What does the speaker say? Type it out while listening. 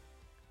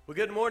Well,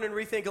 good morning,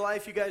 Rethink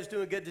Life. You guys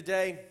doing good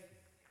today?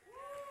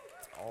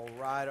 All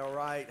right, all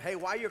right. Hey,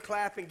 while you're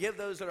clapping, give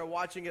those that are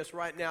watching us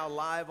right now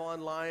live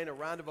online a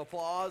round of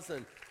applause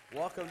and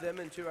welcome them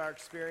into our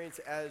experience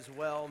as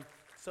well.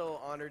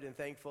 So honored and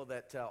thankful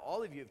that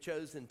all of you have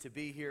chosen to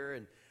be here,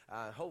 and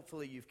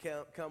hopefully you've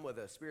come with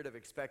a spirit of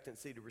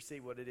expectancy to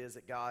receive what it is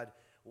that God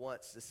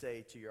wants to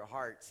say to your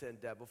hearts. And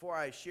before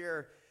I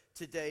share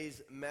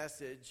today's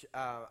message,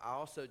 I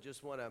also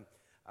just want to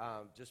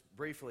just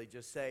briefly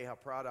say how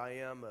proud I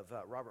am of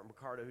Robert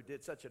McCarter, who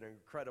did such an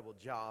incredible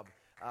job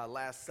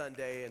last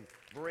Sunday in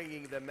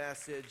bringing the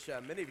message.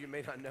 Many of you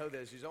may not know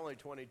this. He's only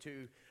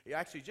 22. He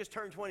actually just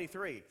turned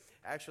 23.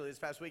 Actually, this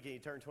past weekend he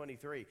turned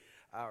 23,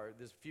 or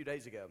this a few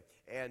days ago.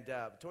 And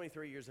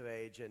 23 years of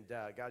age, and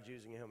God's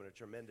using him in a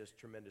tremendous,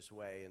 tremendous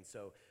way. And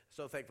so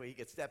thankful he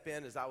could step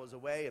in as I was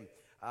away. And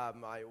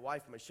my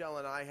wife, Michelle,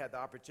 and I had the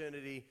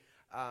opportunity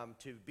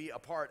to be a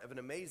part of an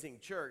amazing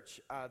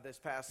church this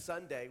past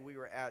Sunday. We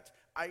were at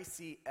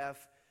ICF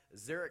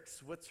Zurich,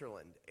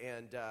 Switzerland,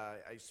 and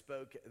I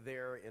spoke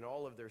there in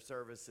all of their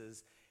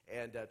services,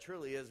 and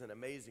truly is an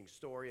amazing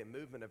story and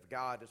movement of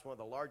God. It's one of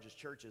the largest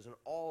churches in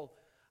all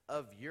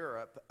of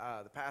Europe.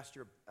 The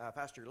Pastor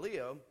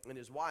Leo and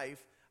his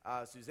wife,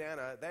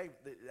 Susanna,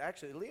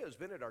 actually Leo's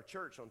been at our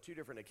church on 2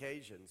 different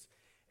occasions.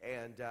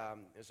 And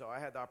so I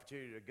had the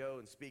opportunity to go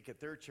and speak at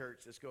their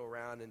church this go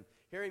around, and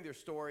hearing their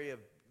story of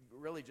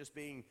really just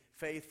being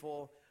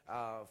faithful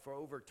for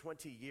over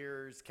 20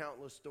 years,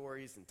 countless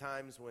stories and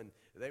times when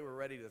they were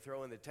ready to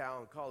throw in the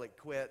towel and call it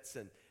quits,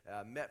 and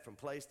met from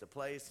place to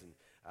place. And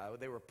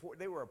they were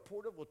a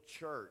portable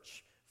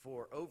church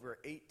for over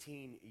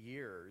 18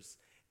 years.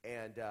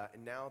 And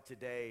now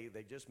today,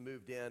 they just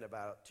moved in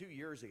about 2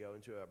 years ago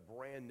into a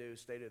brand new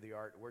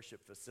state-of-the-art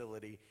worship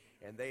facility.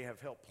 And they have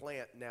helped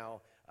plant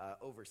now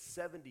over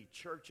 70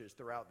 churches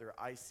throughout their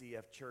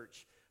ICF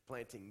church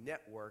planting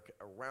network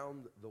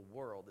around the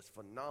world. It's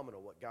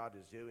phenomenal what God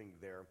is doing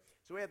there.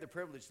 So we had the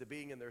privilege of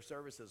being in their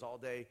services all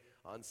day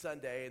on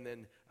Sunday, and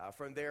then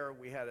from there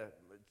we had a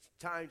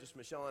time, just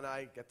Michelle and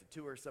I got to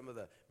tour some of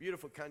the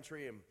beautiful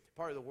country and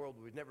part of the world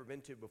we've never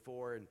been to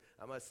before, and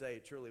I must say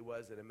it truly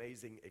was an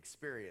amazing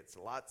experience.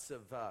 Lots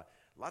of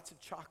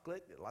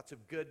chocolate, lots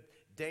of good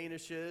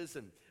Danishes,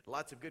 and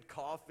lots of good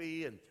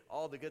coffee, and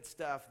all the good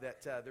stuff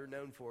that they're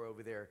known for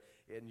over there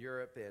in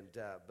Europe. And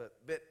but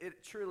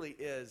it truly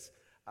is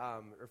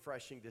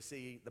refreshing to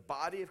see the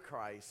body of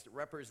Christ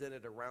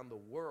represented around the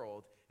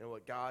world and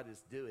what God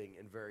is doing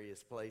in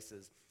various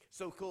places.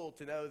 So cool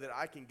to know that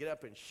I can get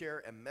up and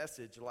share a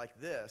message like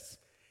this,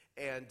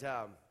 and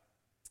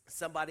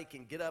somebody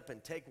can get up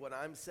and take what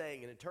I'm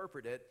saying and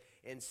interpret it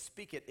and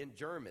speak it in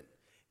German.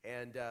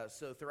 And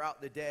so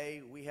throughout the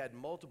day, we had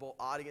multiple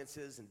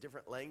audiences in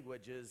different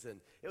languages,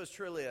 and it was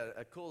truly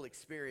a cool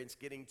experience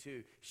getting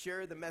to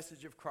share the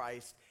message of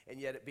Christ,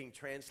 and yet it being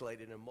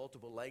translated in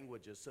multiple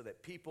languages so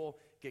that people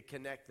could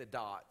connect the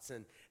dots.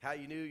 And how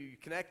you knew you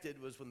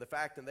connected was when the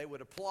fact that they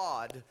would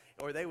applaud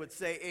or they would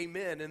say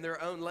amen in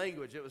their own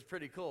language. It was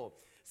pretty cool.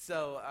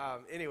 So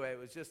anyway, it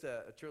was just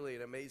truly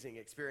an amazing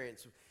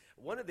experience.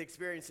 One of the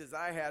experiences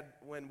I had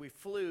when we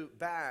flew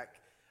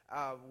back,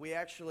 we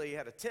actually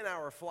had a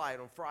 10-hour flight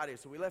on Friday.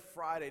 So we left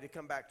Friday to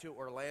come back to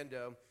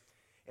Orlando.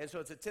 And so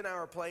it's a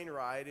 10-hour plane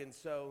ride. And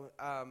so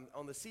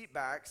on the seat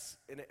backs,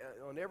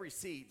 on every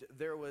seat,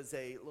 there was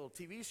a little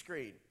TV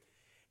screen.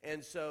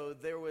 And so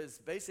there was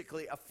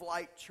basically a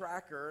flight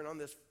tracker. And on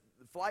this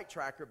flight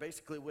tracker,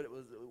 basically what it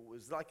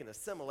was like an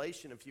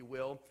assimilation, if you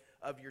will,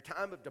 of your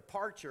time of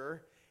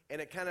departure. And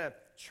it kind of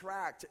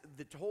tracked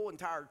the whole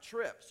entire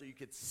trip. So you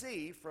could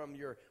see from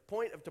your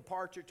point of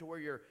departure to where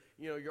your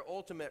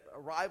ultimate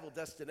arrival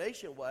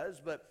destination was,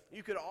 but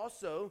you could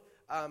also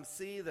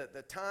see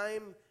the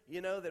time,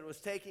 that it was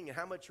taking and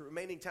how much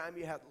remaining time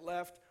you had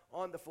left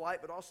on the flight,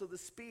 but also the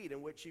speed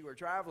in which you were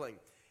traveling.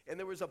 And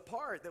there was a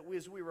part that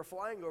as we were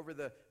flying over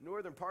the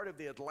northern part of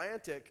the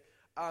Atlantic,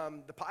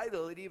 the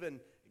pilot even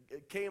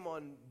came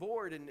on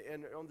board and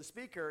on the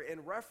speaker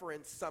and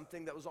referenced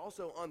something that was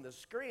also on the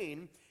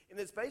screen. And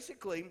it's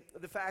basically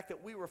the fact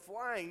that we were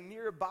flying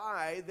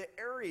nearby the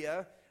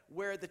area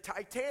where the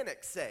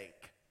Titanic sank.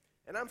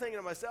 And I'm thinking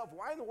to myself,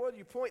 why in the world are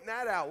you pointing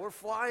that out? We're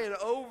flying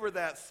over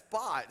that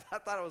spot. I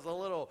thought it was a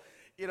little,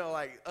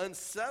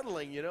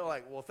 unsettling,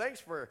 well, thanks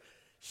for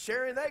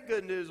sharing that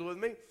good news with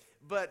me.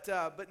 But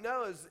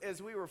no,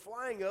 as we were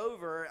flying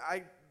over,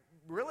 I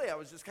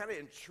was just kind of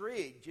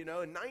intrigued, In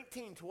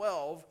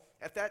 1912,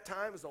 at that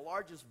time, it was the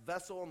largest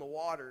vessel in the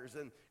waters.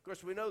 And, of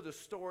course, we know the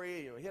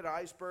story, hit an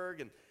iceberg,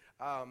 and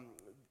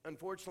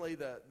unfortunately,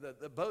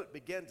 the boat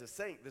began to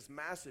sink. This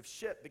massive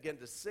ship began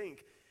to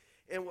sink.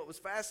 And what was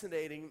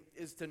fascinating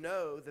is to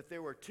know that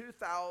there were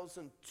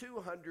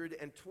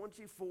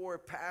 2,224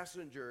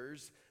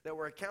 passengers that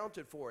were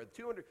accounted for,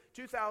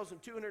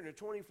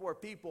 2,224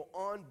 people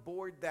on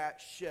board that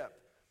ship.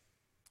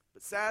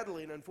 But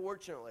sadly and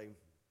unfortunately,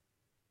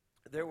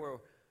 there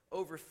were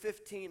over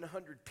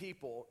 1,500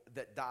 people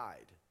that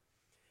died.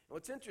 And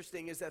what's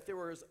interesting is that there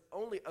was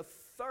only a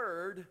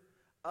third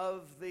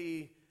of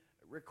the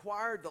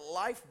required the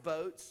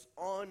lifeboats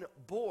on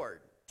board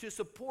to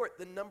support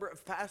the number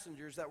of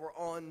passengers that were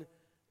on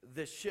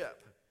the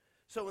ship.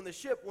 So when the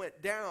ship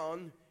went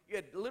down,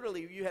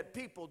 you had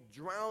people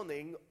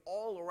drowning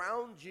all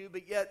around you,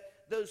 but yet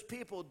those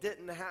people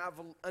didn't have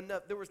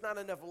enough, there was not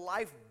enough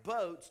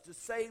lifeboats to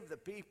save the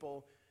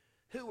people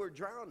who were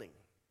drowning.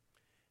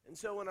 And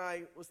so when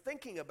I was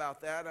thinking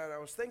about that, and I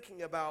was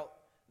thinking about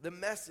the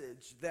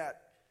message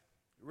that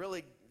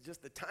really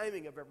just the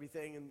timing of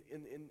everything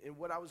and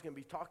what I was going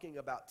to be talking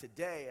about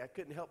today, I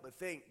couldn't help but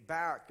think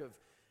back of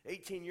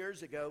 18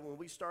 years ago when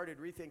we started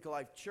Rethink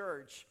Life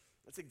Church.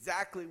 That's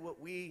exactly what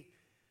we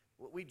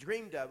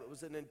dreamed of. It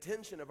was an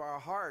intention of our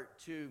heart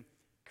to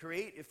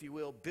create, if you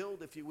will,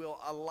 build, if you will,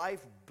 a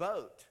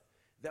lifeboat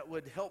that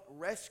would help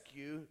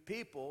rescue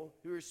people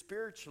who are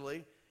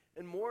spiritually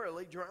and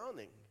morally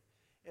drowning.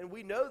 And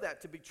we know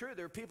that to be true.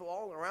 There are people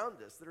all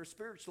around us that are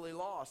spiritually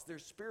lost. They're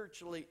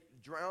spiritually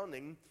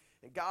drowning.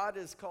 And God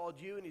has called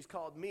you and he's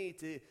called me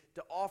to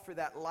offer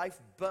that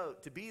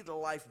lifeboat, to be the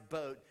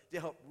lifeboat, to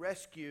help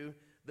rescue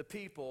the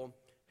people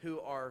who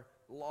are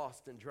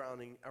lost and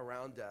drowning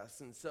around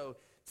us. And so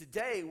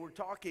today we're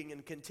talking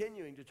and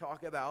continuing to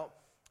talk about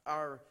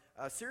our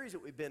series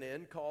that we've been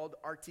in called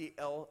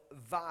RTL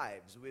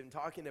Vibes. We've been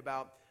talking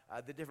about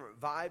the different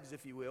vibes,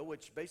 if you will,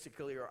 which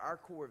basically are our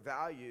core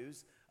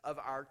values of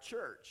our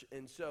church.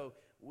 And so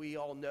we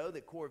all know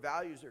that core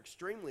values are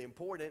extremely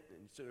important,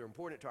 and so they're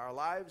important to our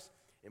lives,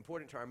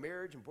 important to our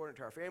marriage, important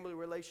to our family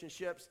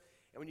relationships.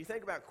 And when you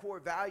think about core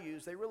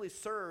values, they really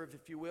serve,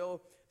 if you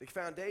will, the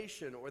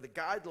foundation or the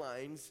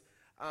guidelines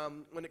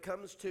when it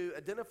comes to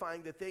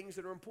identifying the things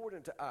that are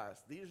important to us.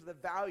 These are the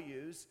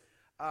values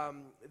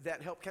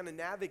that help kind of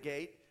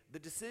navigate the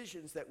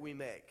decisions that we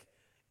make.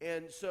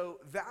 And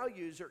so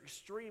values are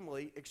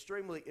extremely,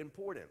 extremely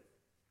important.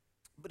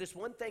 But it's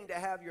one thing to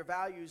have your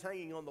values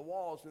hanging on the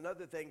walls,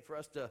 another thing for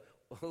us to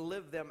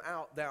live them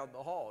out down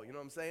the hall. You know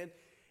what I'm saying?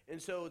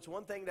 And so it's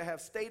one thing to have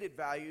stated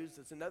values.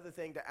 It's another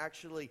thing to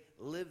actually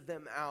live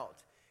them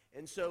out.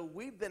 And so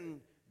we've been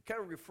kind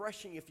of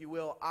refreshing, if you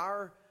will,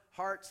 our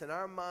hearts and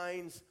our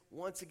minds,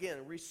 once again,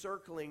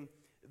 recircling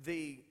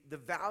the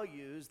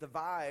values, the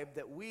vibe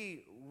that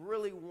we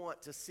really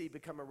want to see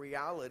become a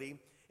reality.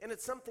 And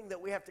it's something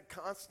that we have to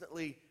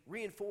constantly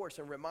reinforce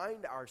and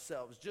remind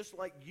ourselves. Just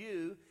like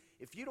you,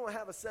 if you don't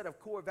have a set of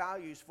core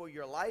values for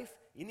your life,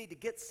 you need to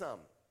get some.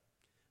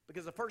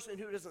 Because a person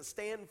who doesn't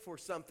stand for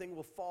something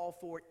will fall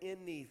for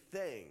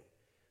anything.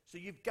 So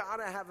you've got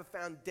to have a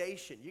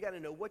foundation. You got to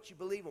know what you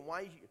believe and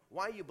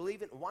why you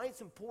believe it and why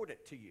it's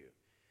important to you.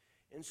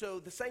 And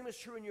so the same is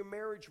true in your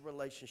marriage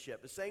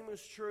relationship. The same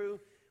is true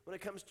when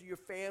it comes to your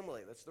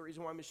family. That's the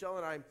reason why Michelle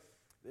and I,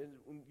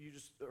 you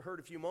just heard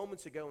a few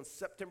moments ago, on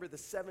September the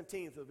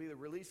 17th will be the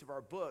release of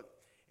our book.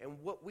 And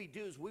what we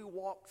do is we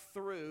walk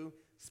through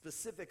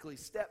specifically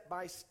step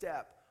by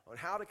step on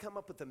how to come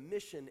up with a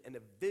mission and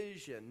a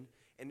vision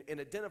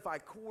and identify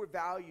core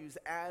values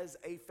as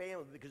a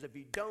family. Because if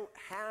you don't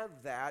have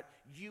that,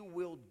 you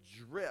will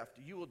drift.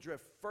 You will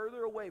drift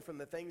further away from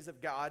the things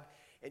of God,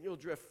 and you'll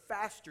drift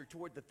faster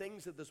toward the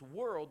things of this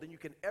world than you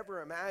can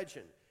ever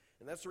imagine.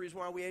 And that's the reason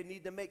why we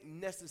need to make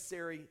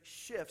necessary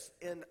shifts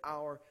in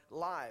our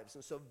lives.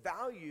 And so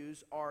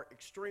values are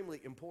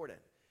extremely important.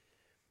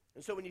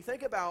 And so when you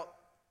think about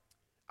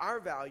our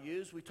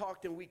values, we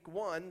talked in week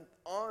 1,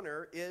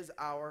 honor is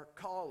our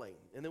calling.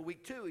 And then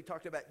week 2, we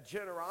talked about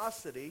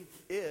generosity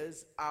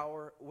is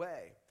our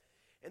way.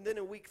 And then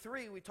in week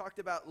 3, we talked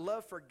about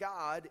love for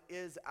God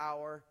is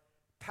our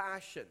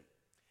passion.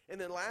 And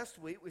then last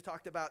week, we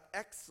talked about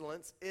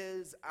excellence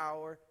is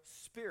our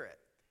spirit.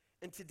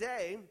 And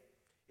today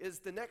is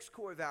the next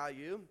core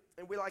value,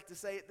 and we like to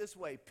say it this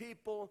way: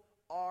 people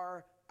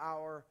are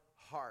our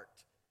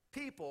heart.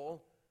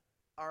 People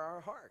are our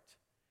heart.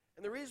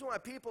 And the reason why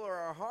people are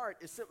our heart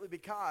is simply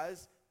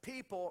because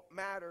people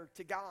matter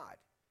to God.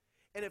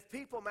 And if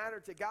people matter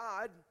to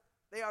God,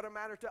 they ought to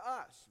matter to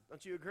us.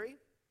 Don't you agree?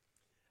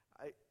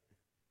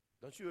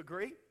 Don't you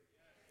agree? Yes.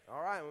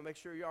 All right, we'll make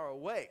sure you are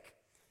awake.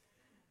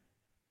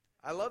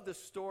 I love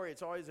this story.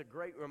 It's always a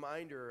great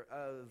reminder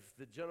of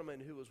the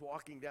gentleman who was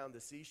walking down the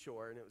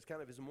seashore, and it was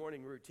kind of his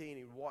morning routine.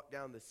 He would walk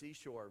down the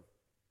seashore.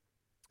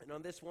 And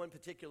on this one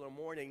particular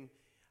morning,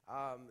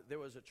 there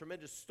was a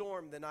tremendous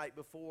storm the night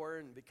before,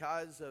 and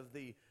because of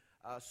the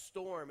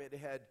storm, it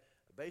had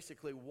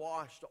basically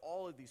washed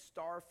all of these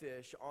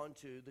starfish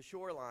onto the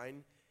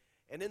shoreline.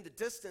 And in the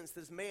distance,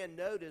 this man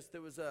noticed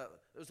there was a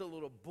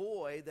little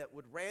boy that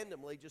would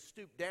randomly just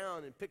stoop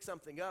down and pick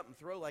something up and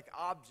throw like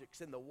objects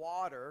in the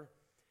water.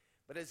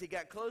 But as he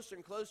got closer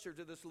and closer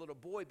to this little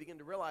boy, he began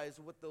to realize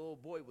what the little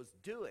boy was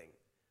doing.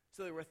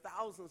 So there were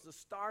thousands of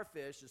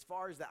starfish as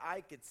far as the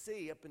eye could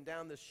see up and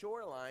down the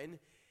shoreline.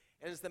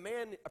 And as the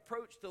man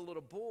approached the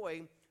little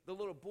boy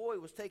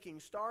was taking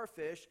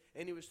starfish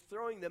and he was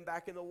throwing them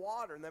back in the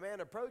water. And the man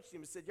approached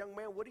him and said, "Young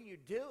man, what are you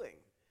doing?"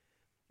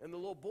 And the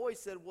little boy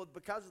said, "Well,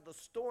 because of the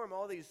storm,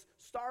 all these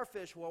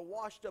starfish were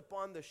washed up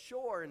on the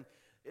shore, and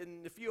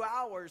in a few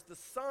hours, the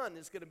sun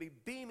is going to be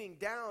beaming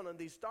down on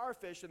these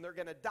starfish and they're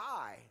going to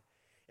die."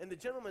 And the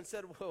gentleman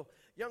said, well,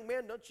 young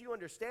man, don't you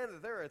understand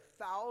that there are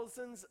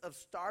thousands of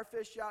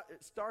starfish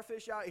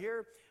out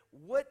here?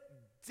 What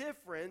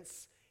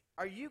difference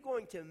are you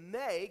going to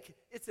make?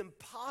 It's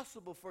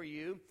impossible for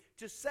you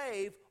to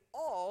save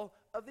all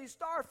of these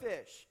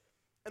starfish.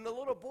 And the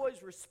little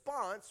boy's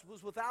response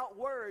was without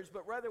words,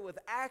 but rather with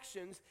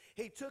actions.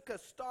 He took a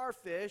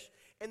starfish,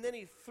 and then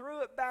he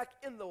threw it back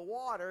in the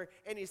water,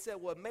 and he said,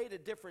 well, it made a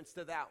difference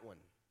to that one.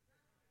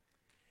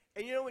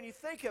 And you know, when you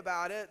think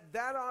about it,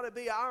 that ought to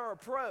be our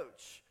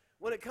approach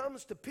when it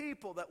comes to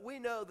people that we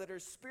know that are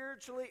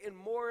spiritually and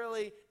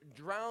morally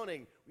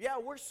drowning. Yeah,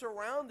 we're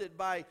surrounded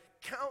by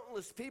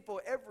countless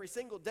people every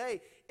single day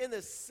in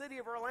the city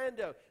of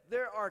Orlando.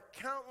 There are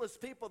countless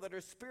people that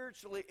are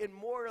spiritually and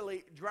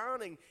morally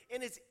drowning.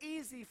 And it's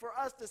easy for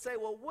us to say,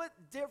 well, what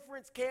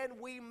difference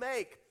can we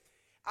make?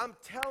 I'm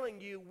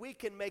telling you, we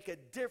can make a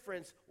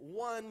difference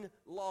one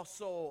lost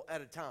soul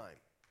at a time.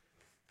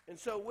 And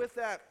so with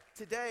that,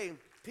 today,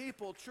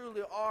 people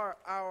truly are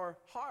our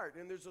heart.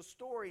 And there's a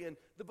story in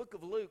the book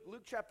of Luke,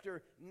 Luke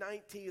chapter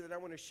 19, that I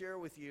want to share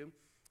with you.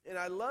 And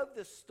I love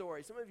this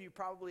story. Some of you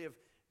probably have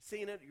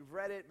seen it, you've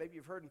read it, maybe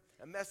you've heard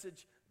a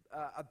message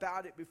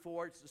about it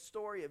before. It's the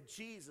story of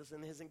Jesus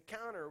and his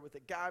encounter with a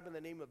guy by the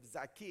name of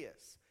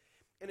Zacchaeus.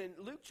 And in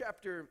Luke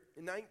chapter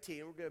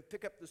 19, we're going to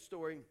pick up the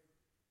story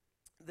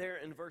there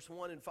in verse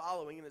 1 and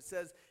following. And it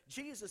says,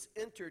 Jesus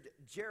entered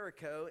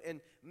Jericho and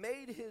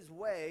made his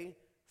way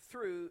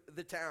through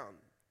the town.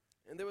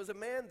 And there was a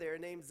man there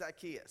named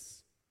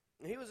Zacchaeus.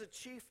 And he was a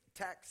chief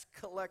tax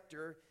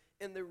collector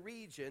in the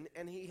region,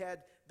 and he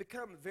had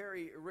become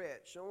very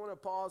rich. I want to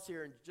pause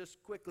here and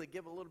just quickly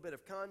give a little bit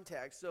of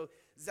context. So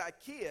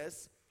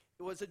Zacchaeus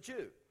was a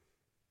Jew.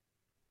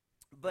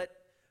 But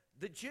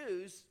the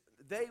Jews,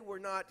 they were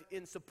not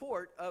in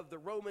support of the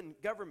Roman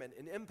government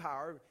and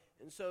empire.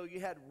 And so you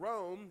had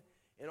Rome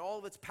and all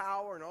of its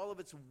power and all of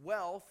its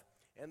wealth,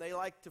 and they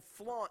like to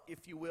flaunt,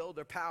 if you will,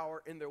 their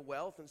power and their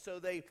wealth. And so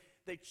they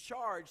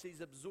charge these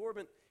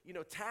absorbent,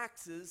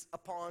 taxes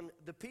upon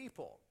the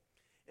people.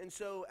 And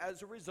so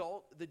as a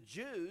result, the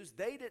Jews,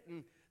 they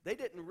didn't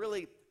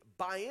really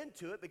buy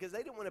into it because they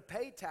didn't want to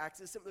pay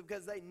taxes, simply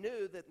because they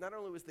knew that not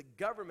only was the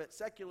government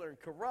secular and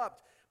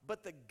corrupt,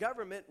 but the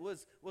government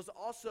was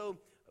also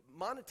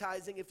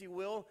monetizing, if you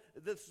will,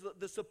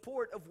 the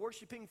support of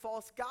worshiping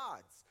false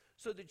gods.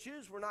 So the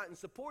Jews were not in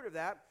support of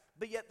that,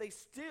 but yet they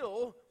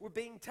still were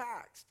being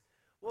taxed.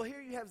 Well,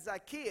 here you have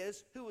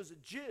Zacchaeus, who was a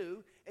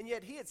Jew, and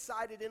yet he had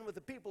sided in with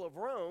the people of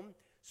Rome.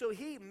 So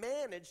he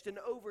managed and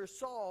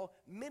oversaw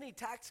many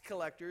tax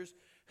collectors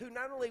who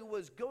not only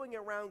was going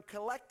around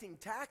collecting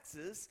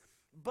taxes,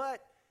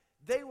 but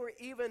they were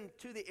even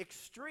to the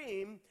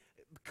extreme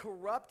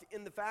corrupt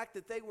in the fact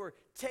that they were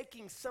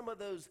taking some of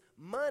those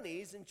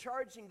monies and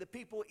charging the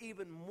people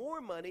even more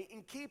money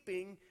and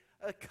keeping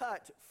a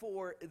cut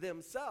for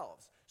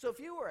themselves. So if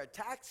you were a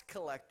tax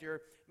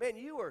collector, man,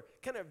 you were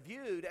kind of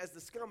viewed as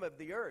the scum of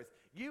the earth.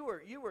 You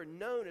were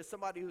known as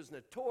somebody who's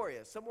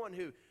notorious, someone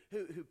who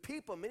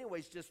people in many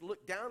ways just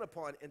looked down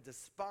upon and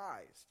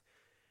despised.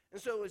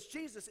 And so as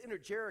Jesus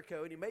entered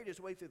Jericho and he made his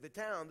way through the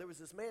town, there was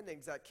this man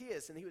named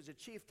Zacchaeus, and he was a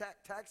chief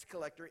tax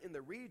collector in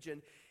the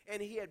region,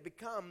 and he had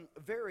become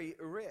very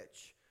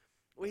rich.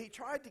 Well, he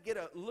tried to get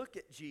a look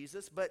at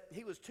Jesus, but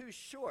he was too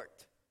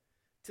short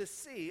to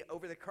see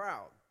over the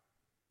crowd.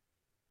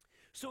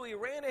 So he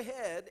ran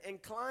ahead and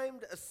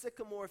climbed a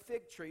sycamore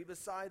fig tree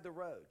beside the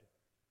road.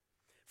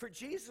 For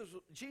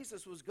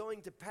Jesus was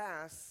going to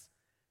pass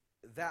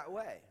that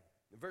way.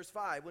 In verse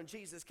 5, when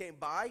Jesus came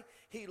by,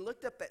 he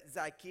looked up at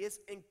Zacchaeus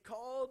and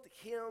called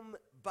him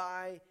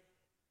by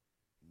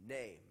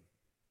name.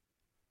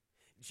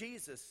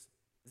 Zacchaeus,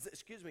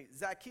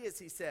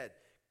 he said,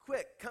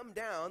 "Quick, come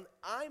down.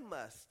 I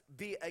must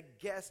be a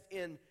guest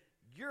in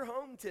your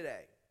home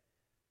today."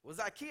 Well,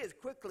 Zacchaeus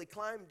quickly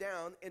climbed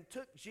down and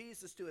took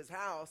Jesus to his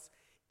house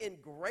in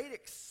great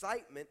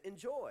excitement and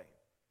joy.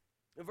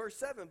 In verse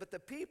 7, but the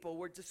people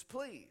were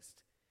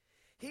displeased.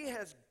 "He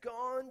has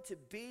gone to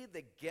be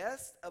the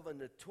guest of a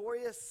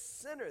notorious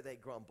sinner," they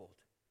grumbled.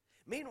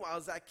 Meanwhile,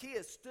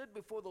 Zacchaeus stood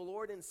before the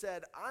Lord and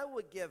said, "I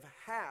will give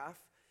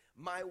half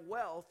my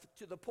wealth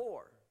to the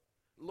poor.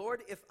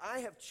 Lord, if I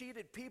have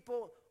cheated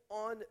people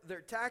on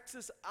their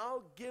taxes,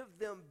 I'll give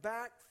them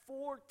back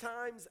 4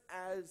 times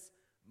as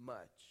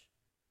much."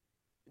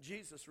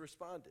 Jesus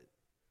responded,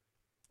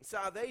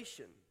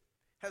 "Salvation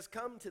has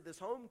come to this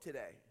home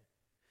today,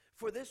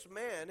 for this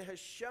man has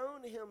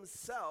shown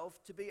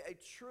himself to be a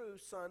true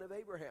son of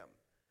Abraham.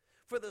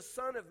 For the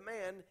Son of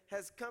Man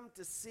has come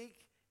to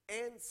seek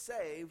and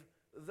save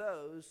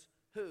those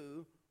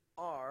who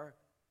are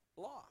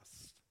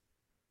lost."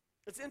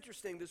 It's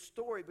interesting, this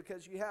story,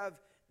 because you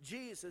have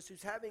Jesus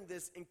who's having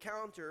this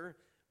encounter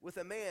with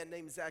a man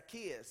named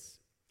Zacchaeus.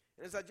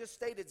 And as I just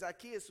stated,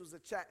 Zacchaeus was a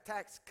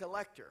tax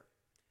collector.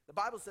 The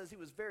Bible says he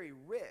was very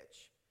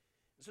rich.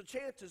 So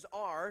chances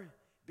are,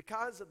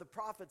 because of the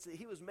profits that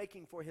he was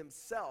making for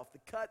himself, the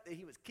cut that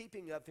he was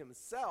keeping of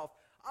himself,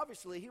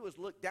 obviously he was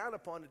looked down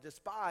upon and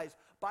despised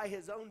by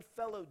his own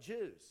fellow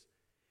Jews.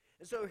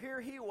 And so here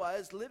he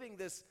was living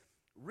this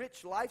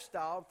rich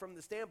lifestyle from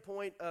the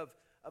standpoint of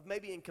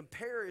maybe in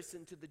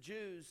comparison to the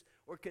Jews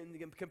or in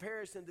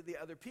comparison to the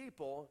other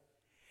people.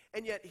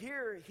 And yet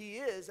here he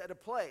is at a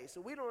place,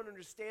 and we don't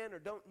understand or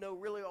don't know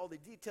really all the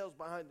details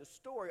behind the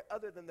story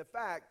other than the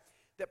fact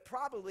that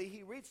probably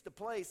he reached a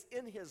place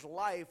in his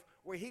life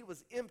where he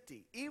was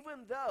empty.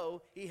 Even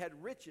though he had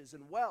riches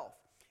and wealth,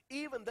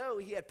 even though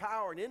he had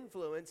power and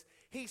influence,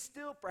 he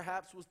still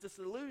perhaps was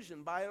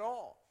disillusioned by it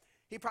all.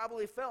 He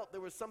probably felt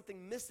there was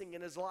something missing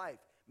in his life.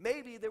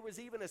 Maybe there was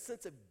even a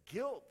sense of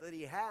guilt that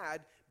he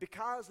had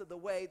because of the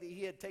way that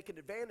he had taken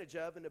advantage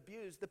of and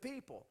abused the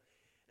people.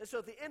 And so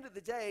at the end of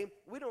the day,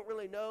 we don't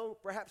really know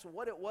perhaps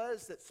what it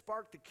was that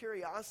sparked the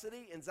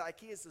curiosity in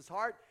Zacchaeus'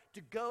 heart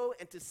to go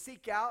and to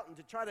seek out and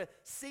to try to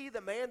see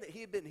the man that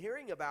he had been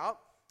hearing about.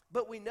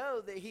 But we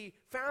know that he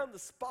found the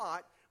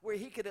spot where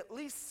he could at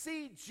least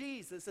see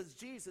Jesus as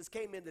Jesus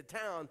came into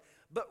town.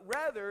 But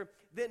rather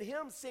than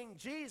him seeing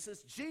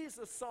Jesus,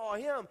 Jesus saw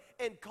him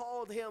and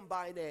called him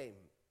by name.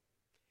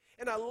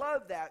 And I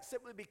love that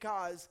simply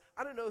because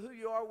I don't know who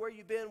you are, where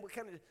you've been, what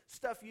kind of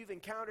stuff you've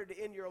encountered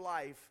in your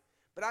life.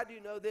 But I do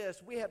know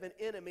this, we have an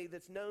enemy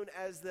that's known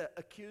as the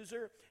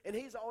accuser, and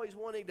he's always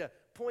wanting to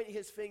point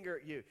his finger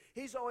at you.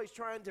 He's always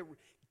trying to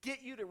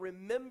get you to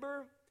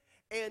remember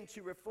and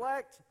to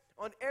reflect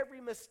on every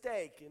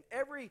mistake and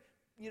every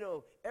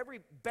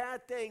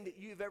bad thing that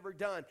you've ever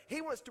done.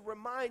 He wants to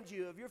remind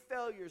you of your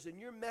failures and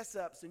your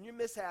mess-ups and your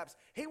mishaps.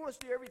 He wants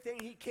to do everything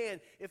he can,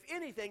 if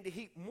anything, to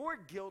heap more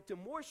guilt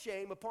and more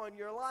shame upon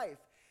your life.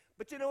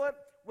 But you know what?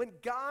 When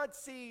God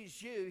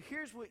sees you,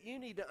 here's what you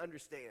need to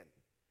understand.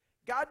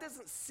 God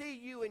doesn't see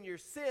you in your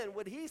sin.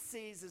 What he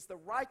sees is the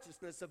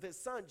righteousness of his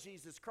son,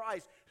 Jesus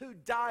Christ, who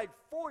died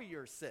for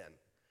your sin.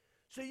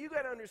 So you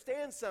got to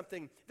understand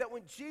something, that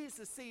when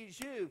Jesus sees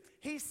you,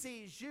 he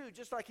sees you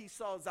just like he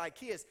saw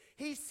Zacchaeus.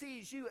 He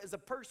sees you as a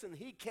person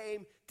he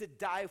came to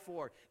die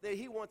for, that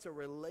he wants a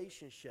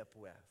relationship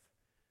with.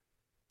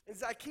 And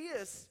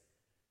Zacchaeus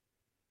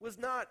was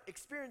not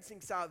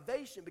experiencing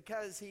salvation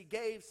because he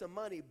gave some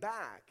money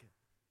back.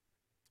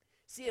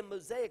 See, in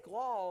Mosaic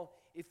law,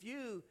 if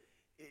you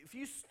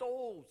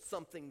stole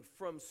something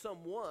from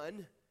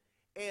someone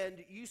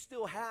and you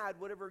still had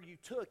whatever you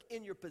took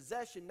in your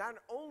possession, not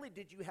only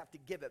did you have to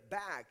give it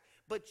back,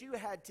 but you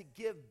had to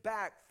give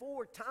back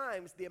 4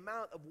 times the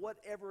amount of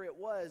whatever it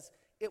was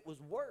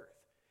worth.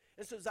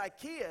 And so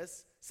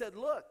Zacchaeus said,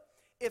 look,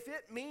 if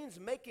it means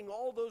making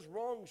all those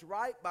wrongs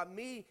right by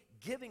me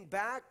giving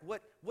back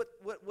what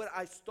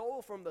I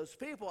stole from those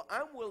people,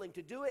 I'm willing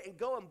to do it and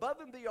go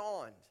above and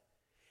beyond.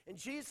 And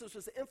Jesus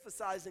was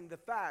emphasizing the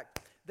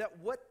fact that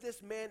what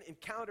this man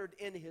encountered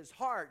in his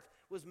heart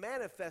was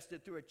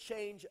manifested through a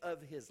change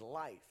of his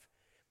life.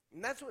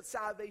 And that's what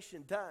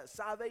salvation does.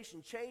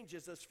 Salvation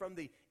changes us from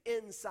the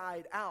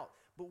inside out.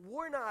 But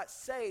we're not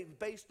saved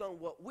based on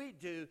what we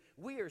do.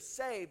 We are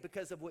saved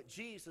because of what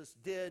Jesus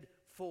did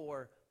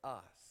for us.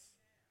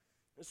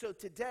 And so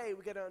today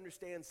we got to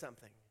understand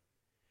something.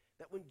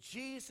 That when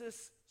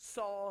Jesus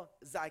saw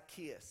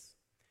Zacchaeus,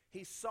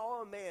 he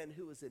saw a man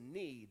who was in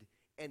need,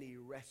 and he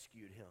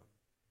rescued him.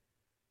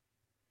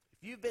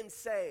 If you've been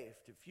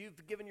saved, if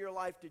you've given your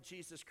life to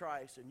Jesus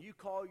Christ, and you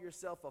call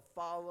yourself a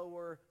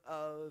follower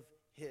of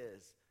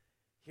his,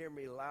 hear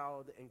me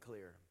loud and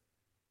clear.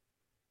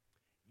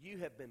 You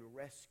have been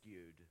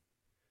rescued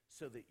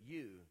so that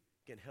you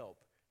can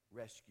help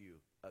rescue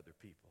other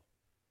people.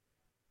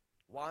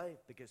 Why?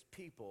 Because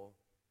people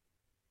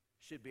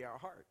should be our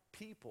heart.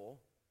 People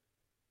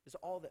is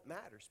all that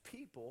matters.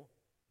 People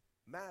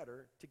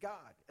matter to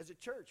God. As a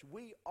church,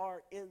 we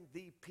are in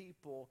the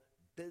people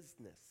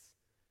business.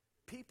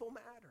 People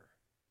matter.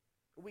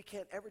 We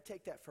can't ever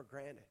take that for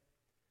granted.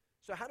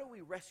 So how do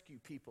we rescue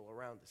people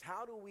around us?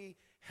 How do we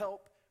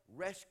help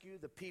rescue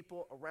the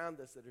people around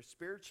us that are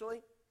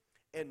spiritually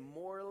and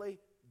morally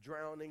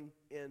drowning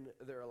in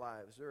their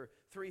lives? There are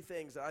 3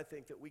 things that I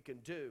think that we can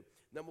do.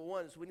 Number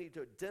 1 is we need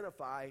to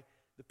identify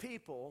the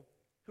people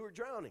who are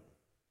drowning.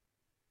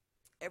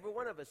 Every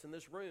one of us in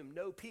this room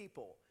know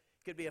people.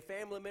 It could be a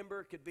family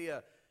member, it could be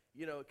a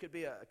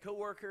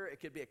coworker, it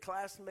could be a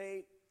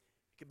classmate,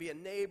 it could be a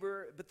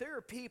neighbor, but there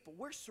are people,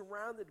 we're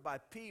surrounded by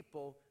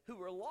people who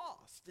are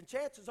lost, and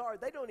chances are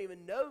they don't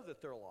even know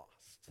that they're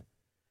lost.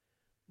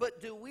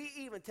 But do we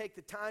even take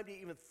the time to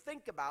even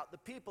think about the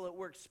people that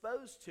we're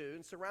exposed to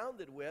and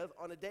surrounded with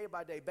on a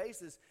day-by-day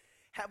basis?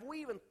 Have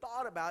we even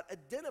thought about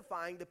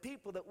identifying the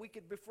people that we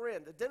could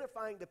befriend,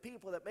 identifying the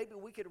people that maybe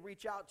we could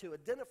reach out to,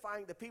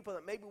 identifying the people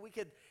that maybe we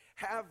could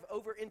have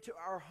over into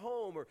our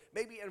home, or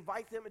maybe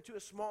invite them into a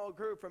small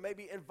group, or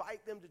maybe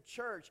invite them to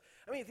church?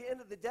 I mean, at the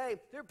end of the day,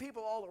 there are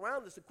people all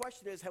around us. The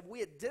question is, have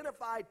we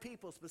identified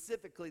people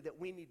specifically that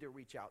we need to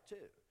reach out to?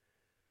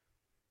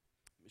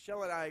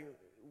 Michelle and I,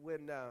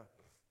 when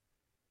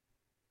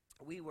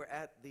we were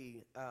at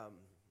the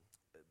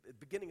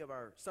beginning of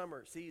our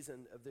summer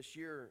season of this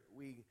year,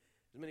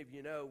 as many of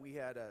you know, we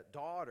had a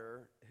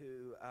daughter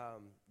who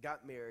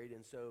got married,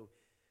 and so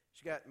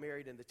she got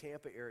married in the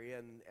Tampa area,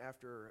 and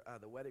after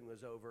the wedding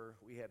was over,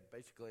 we had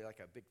basically like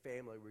a big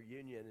family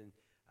reunion, and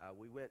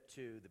we went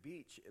to the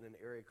beach in an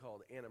area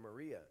called Anna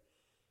Maria.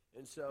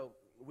 And so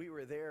we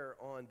were there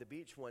on the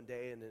beach one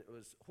day, and it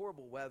was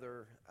horrible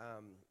weather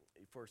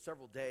for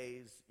several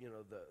days. You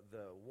know,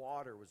 the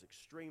water was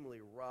extremely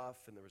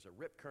rough, and there was a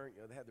rip current.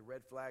 You know, they had the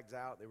red flags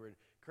out. They were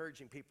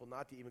encouraging people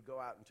not to even go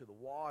out into the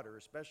water,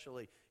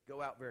 especially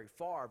go out very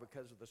far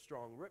because of the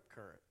strong rip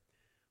current.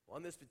 Well,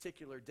 on this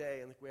particular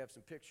day, I think we have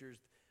some pictures.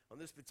 On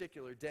this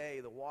particular day,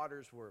 the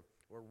waters were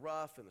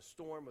rough, and the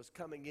storm was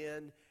coming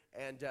in,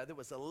 and there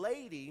was a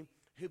lady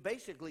who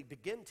basically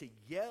began to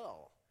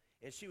yell,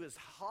 and she was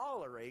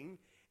hollering,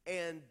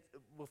 and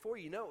before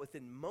you know it,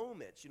 within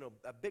moments, you know,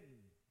 a big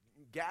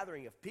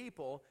gathering of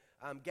people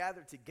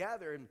gathered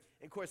together, and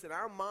of course, in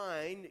our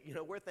mind, you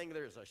know, we're thinking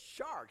there's a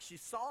shark. She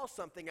saw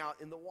something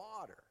out in the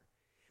water.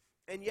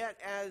 And yet,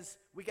 as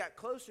we got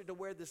closer to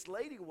where this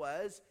lady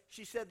was,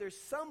 she said, there's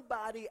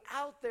somebody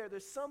out there,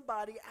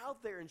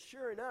 and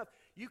sure enough,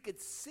 you could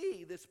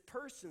see this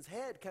person's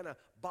head kind of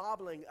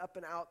bobbling up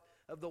and out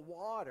of the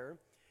water.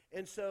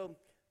 And so,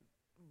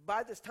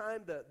 by this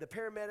time, the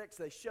paramedics,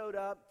 they showed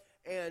up,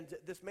 and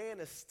this man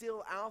is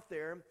still out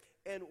there,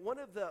 and one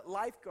of the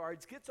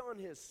lifeguards gets on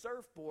his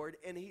surfboard,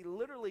 and he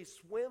literally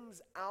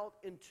swims out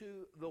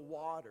into the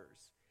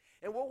waters.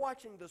 And we're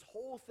watching this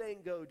whole thing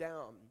go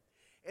down.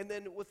 And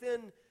then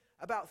within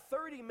about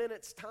 30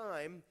 minutes'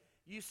 time,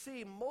 you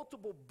see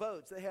multiple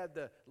boats. They have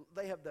the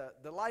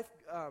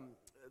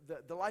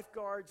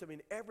lifeguards. I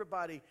mean,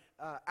 everybody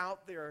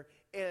out there.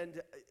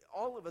 And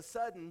all of a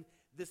sudden,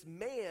 this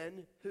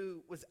man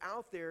who was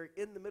out there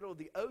in the middle of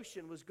the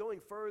ocean was going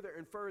further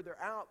and further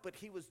out, but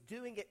he was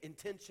doing it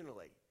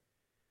intentionally.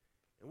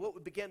 And what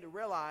we began to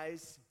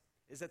realize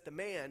is that the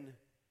man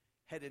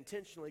had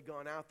intentionally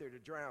gone out there to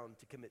drown,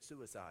 to commit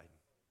suicide.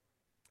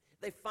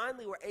 They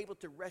finally were able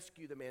to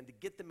rescue the man, to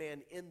get the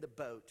man in the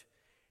boat,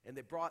 and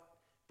they brought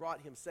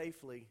him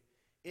safely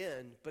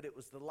in, but it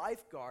was the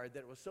lifeguard that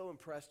it was so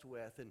impressed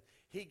with, and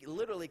he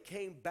literally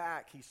came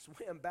back. He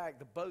swam back.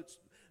 The boats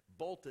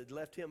bolted,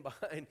 left him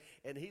behind,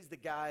 and he's the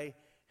guy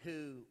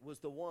who was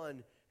the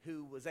one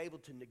who was able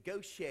to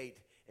negotiate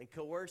and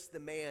coerce the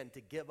man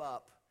to give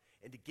up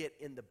and to get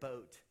in the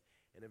boat.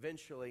 And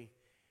eventually,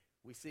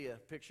 we see a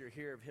picture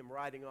here of him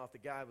riding off. The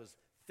guy was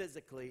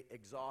physically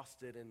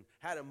exhausted and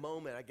had a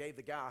moment. I gave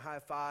the guy a high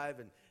five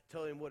and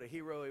told him what a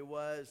hero he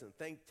was and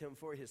thanked him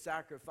for his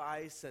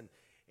sacrifice.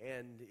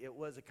 And it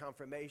was a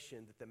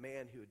confirmation that the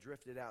man who had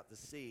drifted out to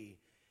sea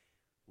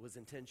was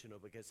intentional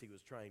because he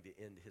was trying to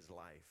end his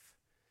life.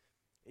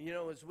 And you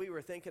know, as we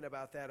were thinking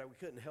about that, we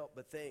couldn't help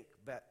but think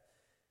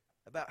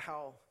about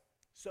how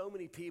so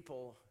many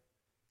people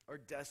are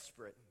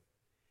desperate.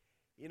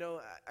 You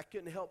know, I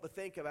couldn't help but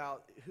think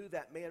about who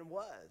that man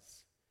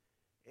was.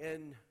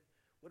 And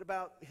what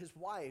about his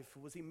wife?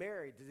 Was he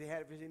married? Did he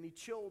have any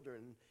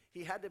children?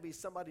 He had to be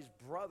somebody's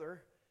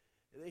brother.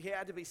 He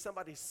had to be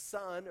somebody's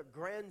son or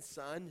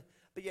grandson.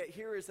 But yet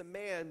here is a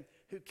man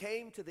who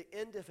came to the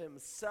end of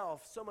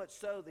himself, so much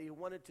so that he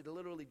wanted to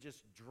literally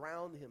just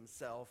drown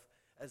himself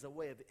as a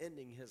way of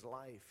ending his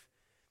life.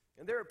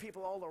 And there are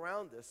people all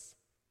around us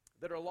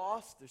that are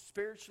lost. They're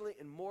spiritually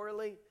and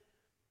morally.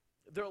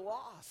 They're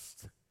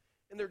lost.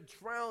 And they're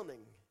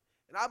drowning.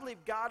 And I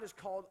believe God has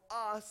called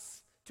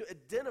us to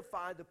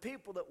identify the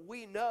people that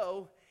we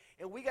know,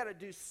 and we got to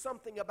do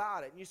something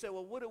about it. And you say,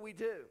 well, what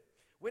do?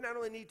 We not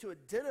only need to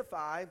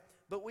identify,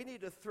 but we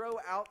need to throw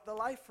out the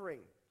life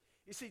ring.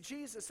 You see,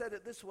 Jesus said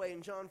it this way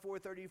in John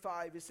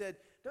 4:35. He said,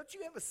 don't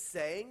you have a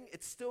saying,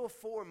 it's still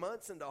 4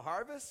 months into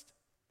harvest?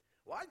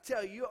 Well, I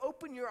tell you,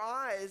 open your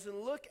eyes and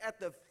look at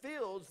the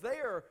fields. They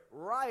are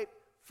ripe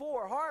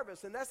for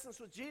harvest. In essence,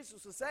 what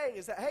Jesus was saying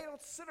is that, hey,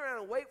 don't sit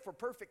around and wait for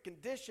perfect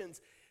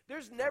conditions.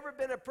 There's never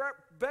been a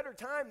better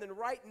time than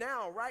right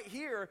now, right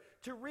here,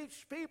 to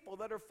reach people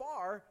that are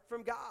far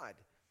from God.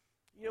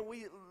 You know,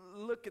 we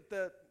look at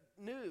the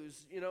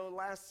news, you know,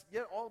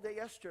 all day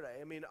yesterday.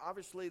 I mean,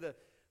 obviously the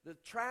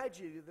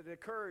tragedy that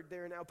occurred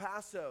there in El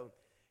Paso.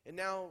 And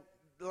now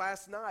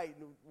last night,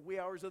 wee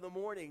hours of the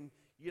morning,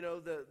 you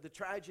know, the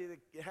tragedy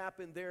that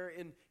happened there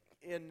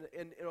in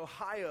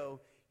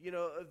Ohio, you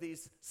know, of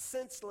these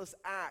senseless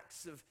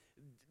acts of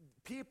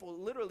people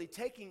literally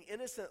taking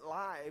innocent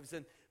lives.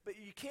 But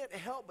you can't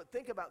help but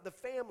think about the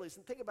families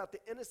and think about the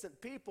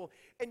innocent people.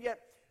 And yet,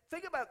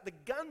 think about the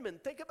gunmen.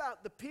 Think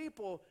about the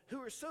people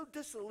who are so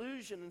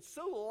disillusioned and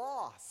so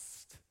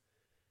lost.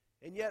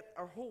 And yet,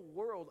 our whole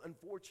world,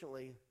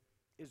 unfortunately,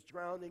 is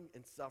drowning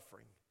and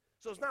suffering.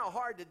 So it's now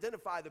hard to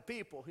identify the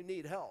people who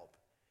need help.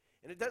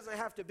 And it doesn't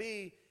have to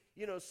be,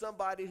 you know,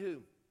 somebody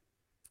who,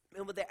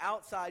 and with the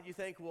outside, you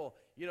think, well,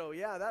 you know,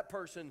 yeah, that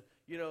person,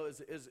 you know,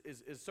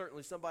 is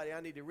certainly somebody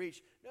I need to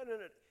reach. No.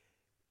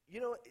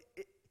 You know,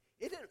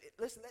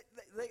 listen,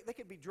 they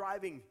could be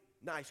driving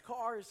nice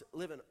cars,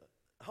 living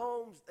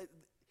homes.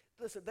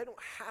 Listen, they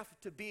don't have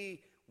to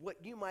be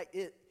what you might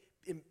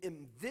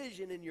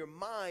envision in your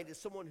mind as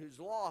someone who's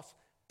lost.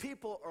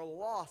 People are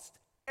lost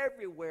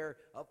everywhere,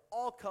 of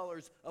all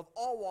colors, of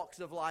all walks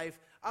of life.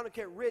 I don't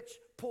care, rich,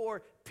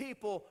 poor,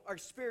 people are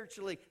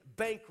spiritually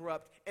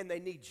bankrupt, and they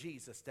need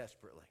Jesus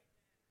desperately.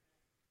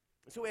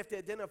 So we have to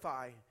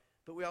identify,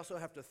 but we also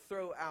have to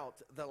throw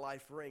out the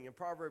life ring. In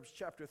Proverbs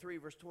chapter 3,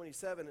 verse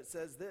 27, it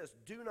says this,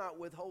 "Do not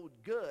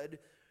withhold good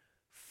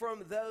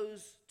from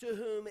those to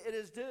whom it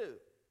is due,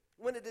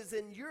 when it is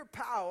in your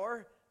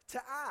power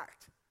to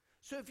act."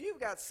 So if you've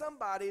got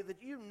somebody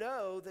that you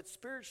know that's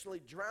spiritually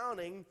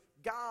drowning,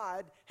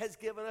 God has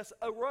given us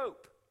a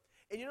rope.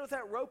 And you know what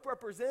that rope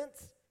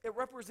represents? It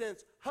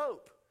represents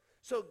hope.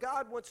 So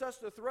God wants us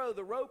to throw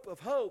the rope of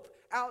hope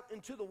out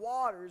into the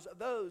waters of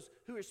those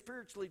who are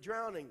spiritually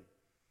drowning.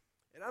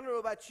 And I don't know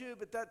about you,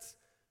 but that's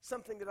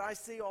something that I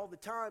see all the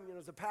time,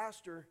 as a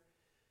pastor.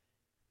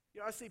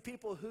 I see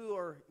people who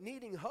are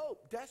needing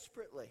hope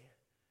desperately.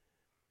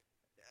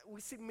 We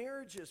see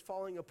marriages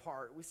falling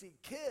apart. We see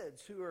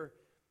kids who are,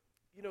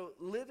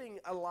 living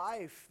a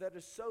life that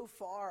is so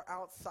far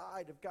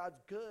outside of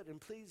God's good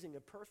and pleasing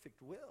and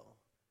perfect will.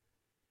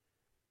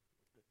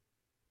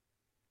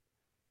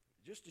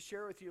 Just to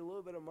share with you a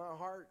little bit of my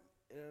heart,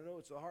 and I know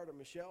it's the heart of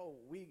Michelle,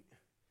 we,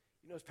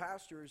 as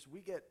pastors,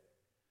 we get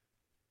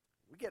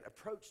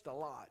approached a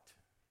lot.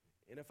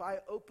 And if I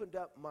opened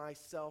up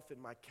myself in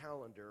my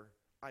calendar,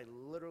 I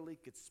literally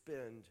could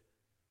spend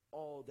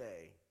all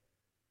day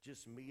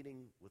just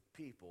meeting with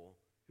people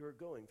who are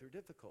going through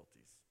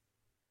difficulties.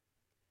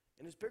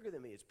 And it's bigger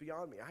than me. It's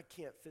beyond me. I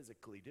can't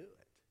physically do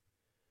it.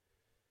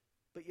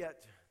 But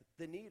yet,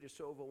 the need is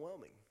so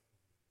overwhelming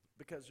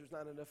because there's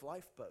not enough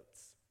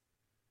lifeboats.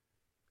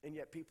 And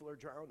yet people are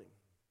drowning.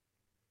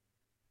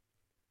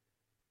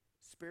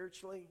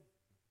 Spiritually,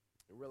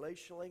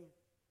 relationally,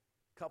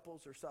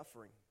 couples are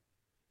suffering.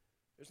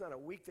 There's not a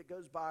week that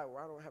goes by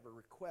where I don't have a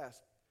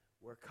request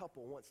where a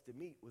couple wants to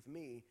meet with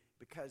me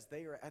because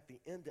they are at the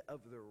end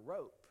of their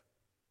rope.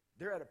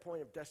 They're at a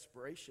point of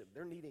desperation.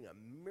 They're needing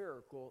a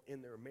miracle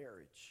in their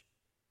marriage.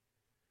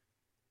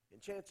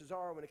 And chances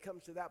are when it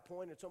comes to that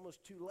point, it's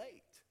almost too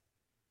late.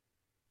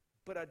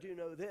 But I do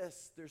know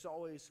this, there's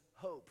always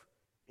hope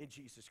in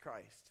Jesus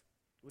Christ.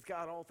 With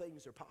God, all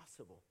things are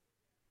possible.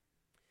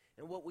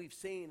 And what we've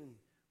seen, and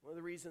one of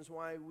the reasons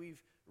why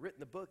we've written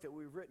the book that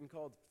we've written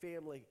called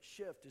Family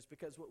Shift is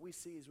because what we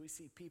see is we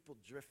see people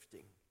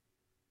drifting.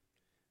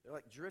 They're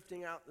like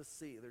drifting out the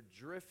sea. They're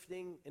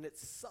drifting, and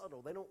it's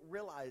subtle. They don't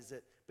realize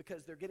it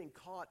because they're getting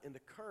caught in the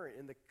current,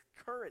 and the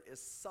current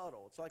is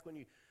subtle. It's like when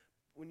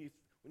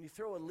you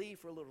throw a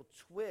leaf or a little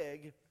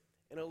twig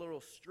in a little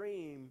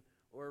stream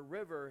or a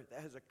river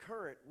that has a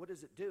current, what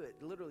does it do?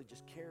 It literally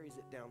just carries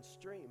it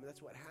downstream. And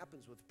that's what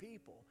happens with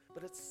people.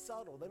 But it's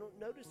subtle. They don't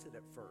notice it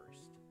at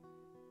first.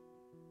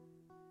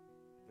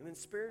 And then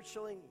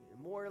spiritually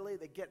and morally,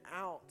 they get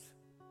out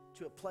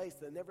to a place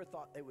they never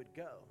thought they would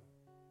go.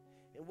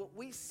 And what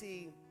we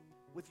see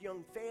with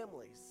young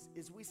families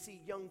is we see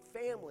young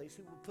families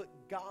who will put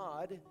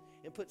God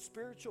and put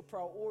spiritual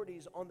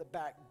priorities on the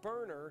back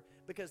burner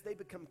because they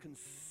become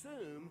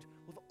consumed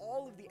with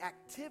all of the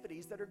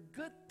activities that are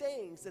good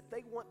things that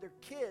they want their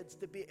kids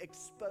to be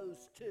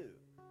exposed to.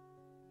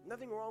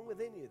 Nothing wrong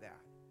with any of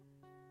that.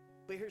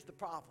 But here's the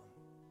problem.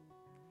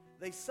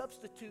 They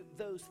substitute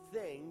those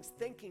things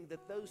thinking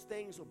that those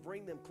things will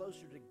bring them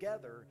closer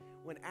together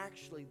when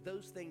actually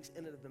those things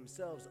in and of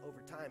themselves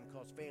over time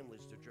cause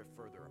families to drift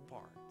further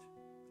apart.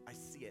 I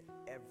see it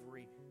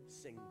every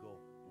single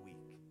week.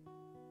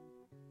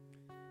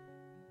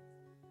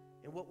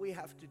 And what we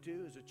have to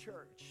do as a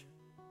church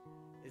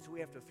is we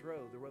have to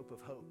throw the rope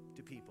of hope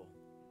to people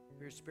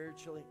who are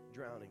spiritually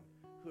drowning,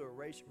 who are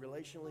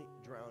relationally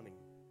drowning,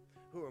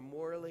 who are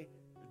morally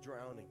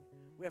drowning.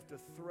 We have to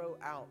throw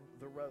out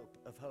the rope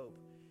of hope.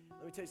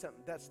 Let me tell you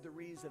something. That's the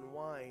reason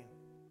why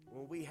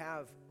when we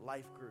have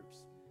life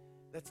groups,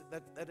 that's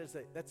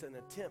an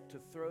attempt to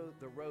throw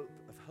the rope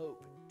of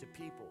hope to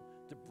people,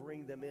 to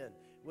bring them in.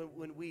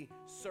 When we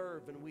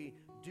serve and we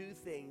do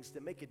things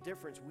to make a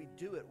difference, we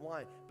do it.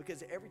 Why?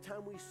 Because every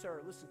time we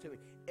serve, listen to me,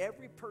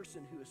 every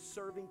person who is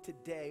serving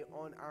today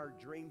on our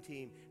dream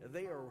team,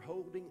 they are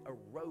holding a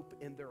rope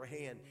in their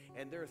hand,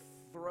 and they're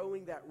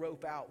throwing that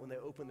rope out when they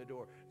open the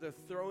door. They're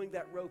throwing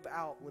that rope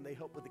out when they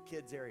help with the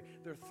kids area.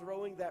 They're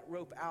throwing that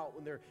rope out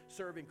when they're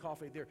serving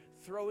coffee. They're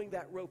throwing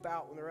that rope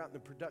out when they're out in the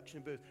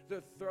production booth.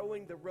 They're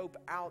throwing the rope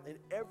out in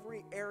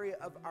every area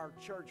of our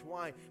church.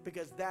 Why?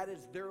 Because that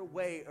is their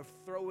way of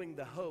throwing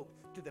the hope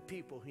to the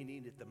people who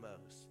need it the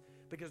most.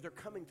 Because they're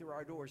coming through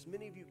our doors.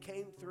 Many of you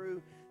came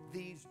through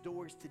these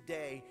doors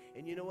today,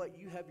 and you know what?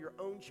 You have your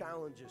own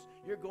challenges.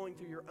 You're going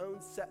through your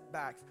own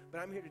setbacks,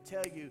 but I'm here to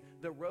tell you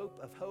the rope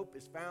of hope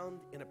is found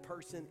in a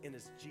person, and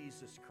it's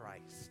Jesus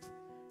Christ.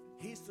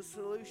 He's the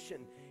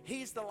solution.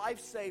 He's the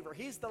lifesaver.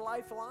 He's the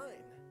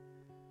lifeline.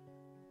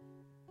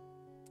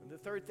 And the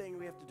third thing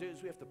we have to do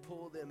is we have to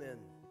pull them in.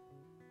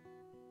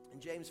 In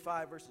James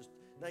 5, verses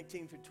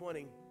 19 through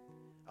 20,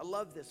 I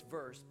love this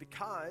verse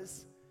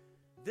because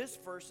this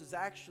verse is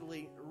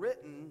actually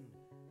written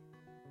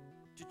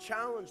to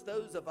challenge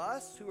those of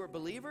us who are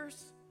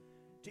believers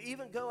to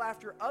even go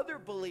after other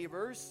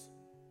believers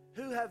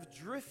who have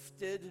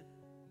drifted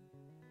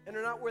and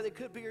are not where they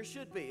could be or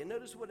should be. And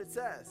notice what it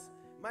says.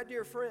 My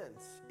dear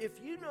friends,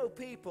 if you know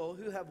people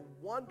who have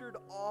wandered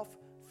off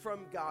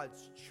from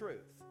God's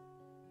truth,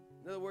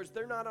 In other words,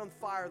 they're not on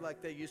fire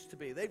like they used to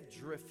be. They've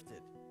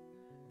drifted.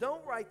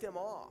 Don't write them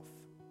off.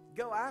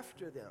 Go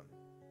after them.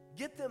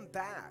 Get them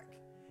back.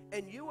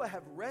 And you will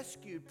have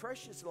rescued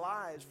precious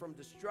lives from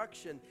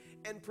destruction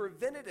and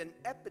prevented an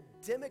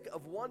epidemic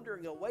of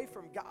wandering away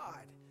from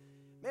God.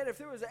 Man, if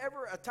there was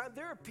ever a time,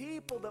 there are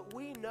people that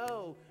we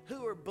know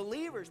who are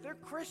believers. They're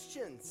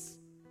Christians.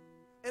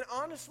 And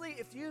honestly,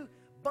 if you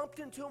bumped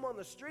into them on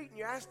the street and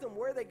you asked them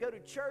where they go to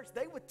church,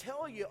 they would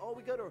tell you, oh,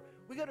 we go to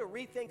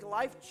Rethink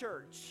Life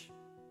Church.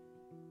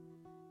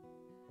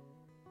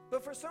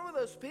 But for some of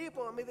those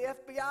people, I mean, the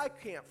FBI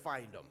can't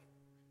find them.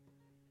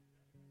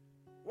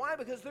 Why?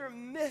 Because they're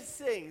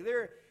missing.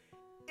 They're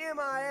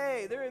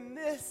MIA. They're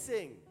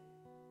missing.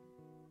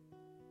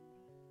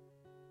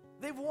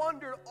 They've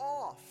wandered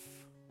off.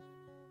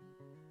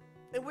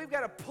 And we've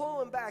got to pull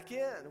them back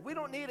in. We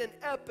don't need an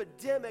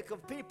epidemic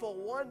of people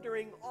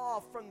wandering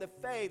off from the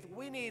faith.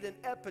 We need an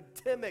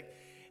epidemic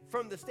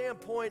from the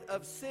standpoint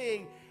of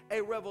seeing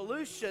a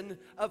revolution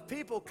of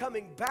people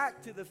coming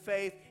back to the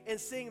faith and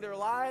seeing their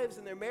lives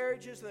and their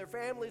marriages and their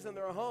families and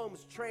their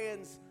homes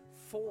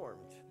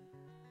transformed.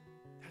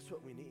 That's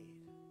what we need.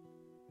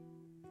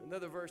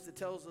 Another verse that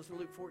tells us in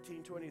Luke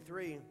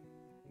 14:23,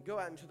 go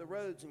out into the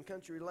roads and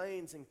country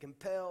lanes and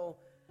compel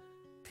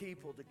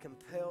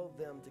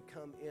them to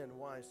come in.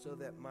 Why? So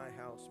that my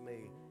house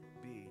may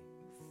be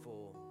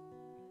full.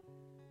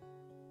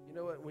 You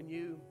know what? When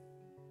you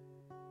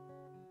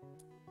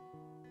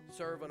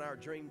serve on our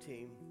dream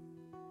team,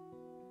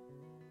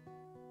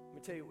 let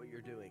me tell you what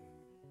you're doing.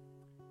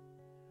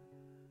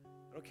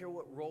 I don't care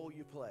what role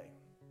you play.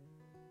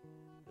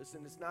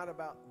 Listen, it's not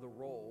about the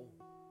role.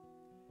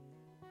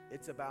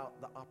 It's about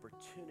the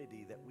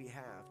opportunity that we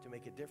have to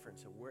make a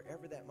difference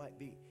wherever that might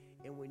be.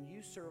 And when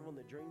you serve on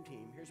the dream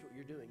team, here's what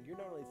you're doing. You're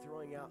not only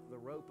throwing out the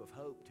rope of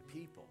hope to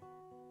people,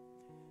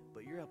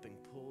 but you're helping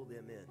pull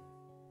them in.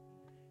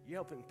 You're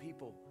helping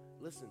people,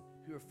 listen,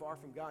 who are far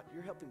from God,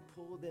 you're helping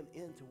pull them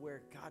into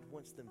where God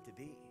wants them to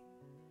be.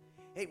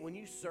 Hey, when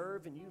you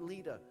serve and you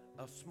lead a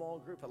small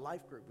group, a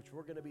life group, which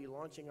we're going to be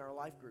launching our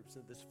life groups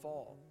in this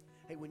fall.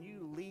 Hey, when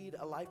you lead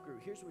a life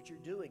group, here's what you're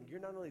doing. You're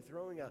not only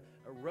throwing a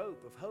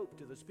rope of hope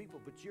to those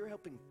people, but you're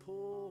helping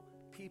pull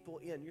people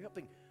in. You're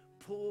helping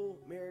pull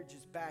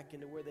marriages back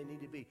into where they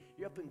need to be.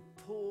 You're helping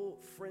pull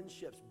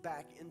friendships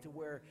back into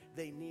where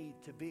they need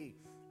to be.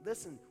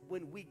 Listen,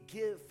 when we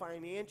give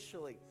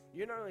financially,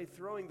 you're not only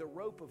throwing the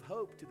rope of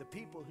hope to the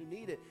people who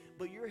need it,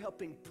 but you're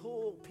helping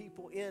pull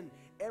people in.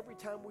 Every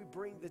time we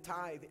bring the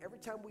tithe, every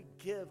time we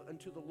give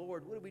unto the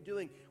Lord, what are we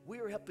doing? We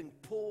are helping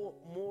pull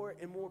more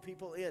and more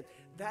people in.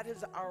 That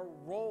is our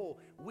role.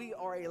 We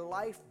are a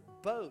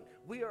lifeboat.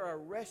 We are a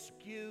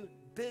rescue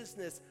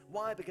business.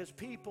 Why? Because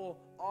people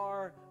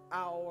are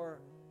our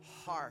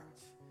heart.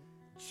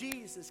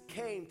 Jesus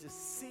came to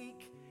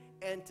seek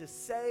and to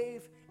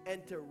save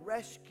and to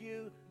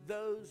rescue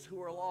those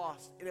who are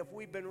lost. And if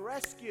we've been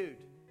rescued,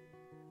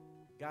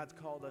 God's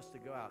called us to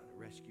go out and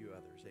rescue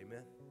others.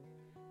 Amen?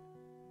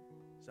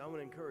 So I want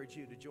to encourage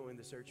you to join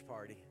the search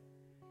party.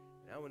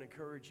 And I want to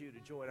encourage you to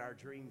join our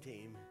dream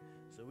team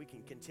so we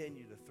can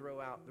continue to throw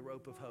out the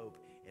rope of hope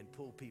and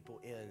pull people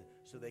in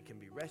so they can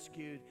be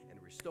rescued and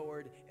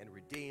restored and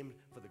redeemed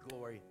for the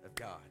glory of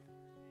God.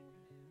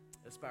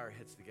 Let's bow our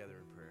heads together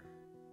in prayer.